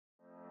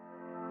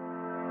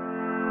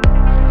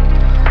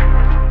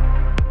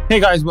Hey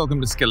guys, welcome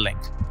to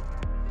Skill-Lync.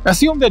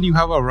 Assume that you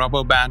have a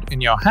rubber band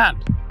in your hand.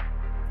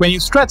 When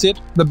you stretch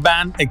it, the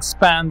band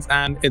expands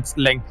and its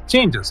length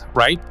changes,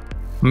 right?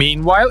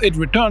 Meanwhile, it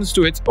returns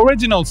to its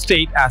original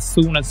state as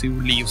soon as you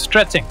leave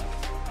stretching.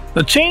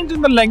 The change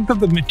in the length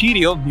of the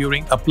material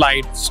during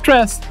applied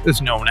stress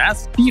is known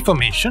as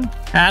deformation,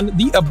 and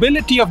the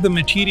ability of the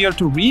material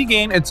to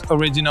regain its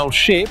original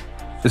shape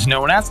is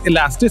known as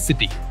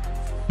elasticity.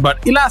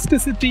 But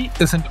elasticity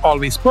isn't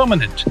always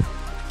permanent.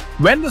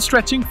 When the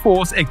stretching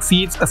force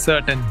exceeds a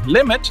certain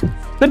limit,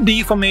 the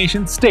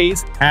deformation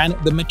stays and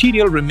the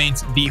material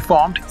remains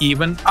deformed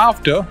even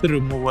after the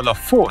removal of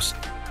force.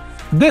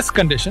 This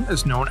condition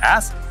is known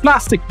as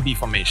plastic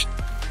deformation.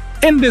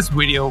 In this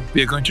video,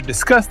 we are going to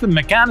discuss the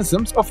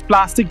mechanisms of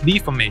plastic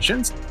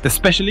deformations,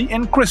 especially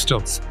in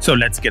crystals. So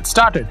let's get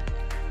started.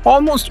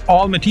 Almost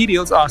all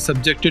materials are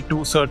subjected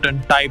to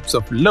certain types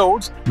of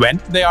loads when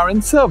they are in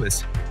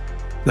service.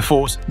 The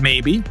force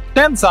may be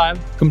tensile,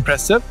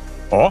 compressive,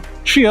 or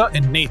shear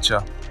in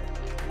nature.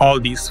 All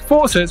these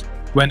forces,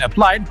 when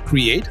applied,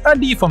 create a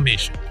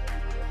deformation.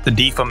 The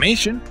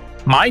deformation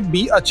might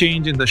be a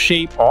change in the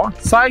shape or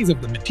size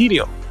of the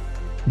material.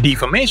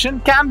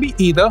 Deformation can be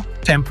either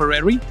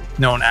temporary,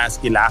 known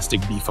as elastic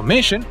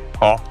deformation,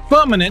 or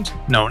permanent,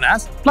 known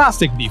as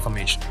plastic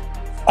deformation.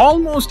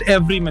 Almost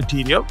every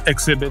material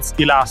exhibits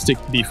elastic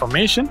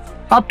deformation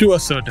up to a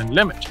certain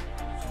limit.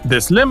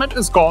 This limit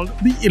is called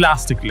the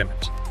elastic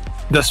limit.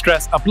 The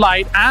stress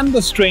applied and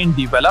the strain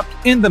developed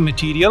in the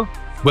material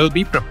will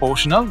be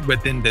proportional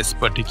within this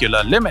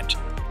particular limit.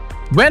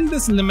 When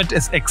this limit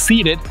is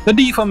exceeded, the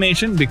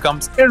deformation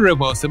becomes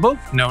irreversible,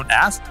 known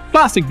as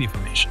plastic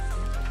deformation.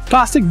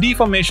 Plastic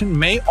deformation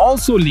may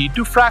also lead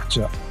to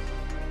fracture.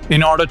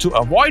 In order to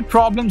avoid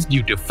problems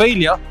due to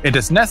failure, it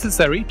is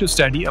necessary to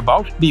study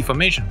about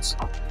deformations.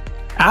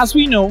 As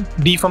we know,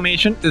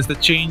 deformation is the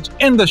change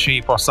in the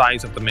shape or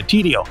size of the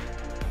material.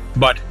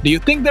 But do you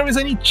think there is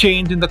any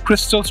change in the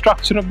crystal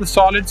structure of the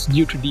solids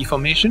due to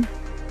deformation?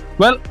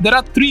 Well, there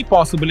are three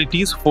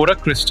possibilities for a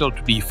crystal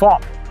to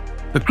deform.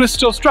 The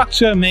crystal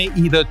structure may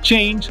either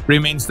change,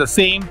 remains the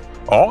same,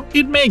 or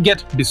it may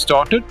get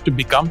distorted to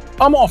become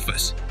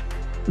amorphous.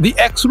 The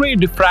X-ray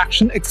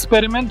diffraction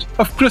experiment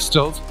of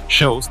crystals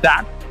shows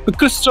that the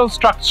crystal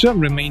structure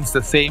remains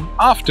the same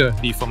after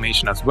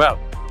deformation as well.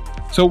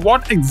 So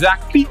what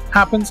exactly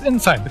happens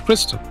inside the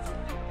crystal?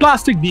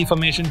 Plastic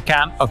deformation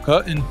can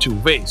occur in two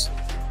ways.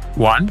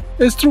 One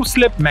is through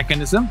slip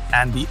mechanism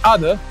and the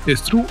other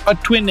is through a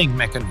twinning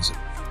mechanism.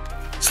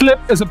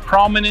 Slip is a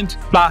prominent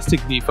plastic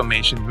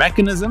deformation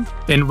mechanism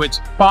in which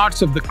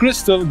parts of the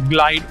crystal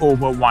glide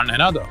over one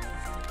another.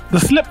 The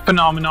slip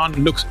phenomenon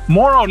looks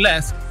more or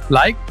less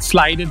like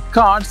slided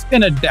cards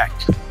in a deck.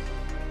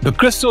 The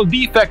crystal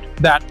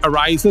defect that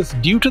arises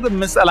due to the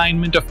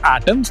misalignment of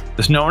atoms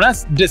is known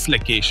as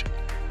dislocation.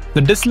 The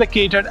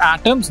dislocated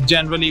atoms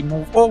generally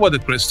move over the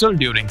crystal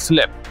during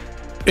slip.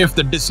 If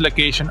the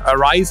dislocation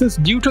arises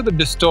due to the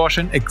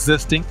distortion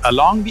existing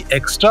along the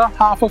extra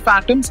half of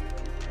atoms,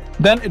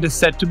 then it is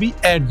said to be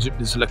edge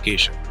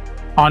dislocation.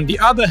 On the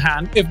other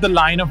hand, if the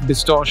line of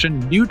distortion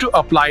due to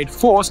applied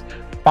force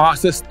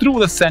passes through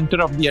the center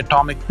of the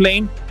atomic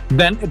plane,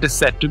 then it is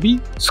said to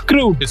be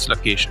screw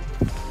dislocation.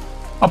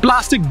 A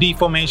plastic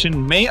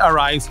deformation may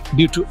arise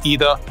due to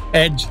either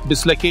edge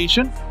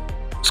dislocation,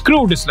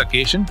 screw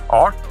dislocation,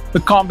 or the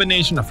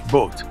combination of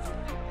both.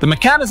 The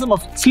mechanism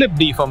of slip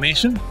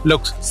deformation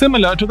looks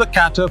similar to the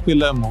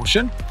caterpillar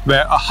motion,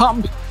 where a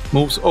hump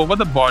moves over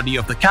the body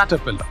of the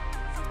caterpillar.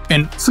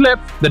 In slip,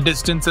 the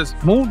distances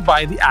moved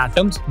by the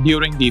atoms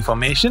during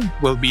deformation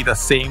will be the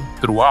same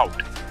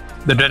throughout.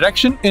 The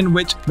direction in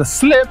which the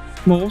slip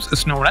moves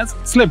is known as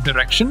slip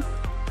direction,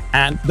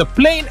 and the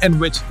plane in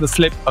which the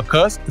slip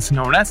occurs is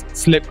known as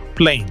slip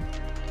plane.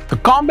 The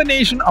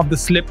combination of the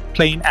slip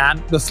plane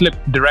and the slip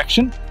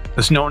direction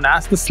is known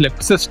as the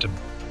slip system.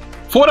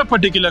 For a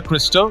particular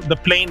crystal, the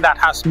plane that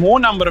has more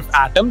number of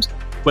atoms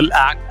will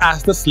act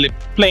as the slip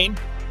plane,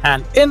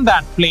 and in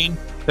that plane,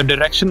 the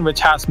direction which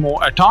has more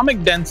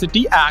atomic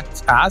density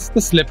acts as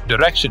the slip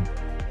direction.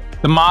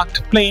 The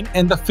marked plane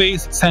in the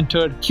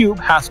face-centered cube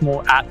has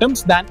more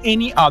atoms than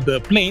any other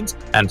planes,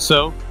 and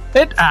so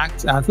it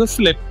acts as the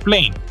slip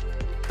plane.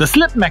 The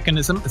slip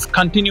mechanism is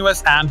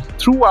continuous and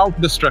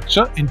throughout the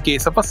structure in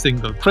case of a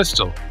single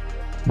crystal.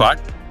 But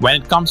when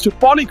it comes to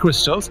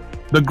polycrystals,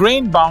 the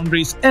grain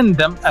boundaries in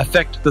them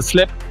affect the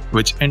slip,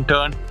 which in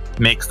turn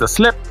makes the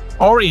slip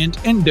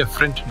orient in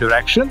different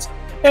directions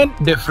in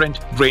different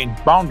grain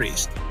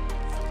boundaries.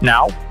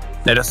 Now,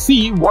 let us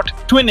see what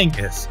twinning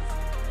is.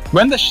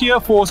 When the shear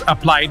force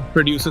applied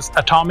produces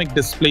atomic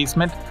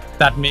displacement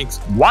that makes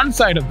one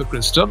side of the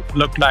crystal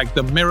look like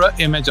the mirror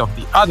image of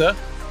the other,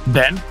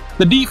 then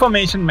the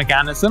deformation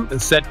mechanism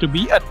is said to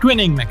be a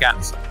twinning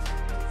mechanism.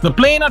 The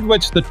plane at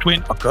which the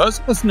twin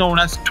occurs is known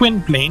as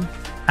twin plane,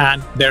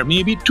 and there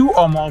may be two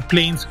or more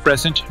planes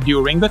present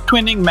during the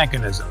twinning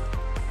mechanism.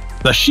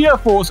 The shear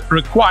force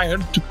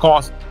required to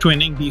cause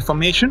twinning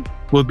deformation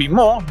will be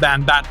more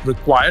than that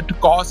required to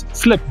cause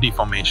slip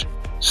deformation.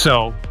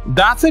 So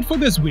that's it for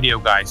this video,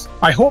 guys.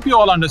 I hope you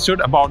all understood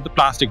about the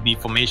plastic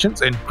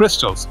deformations in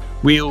crystals.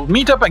 We'll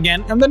meet up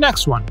again in the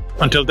next one.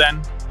 Until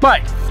then,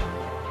 bye.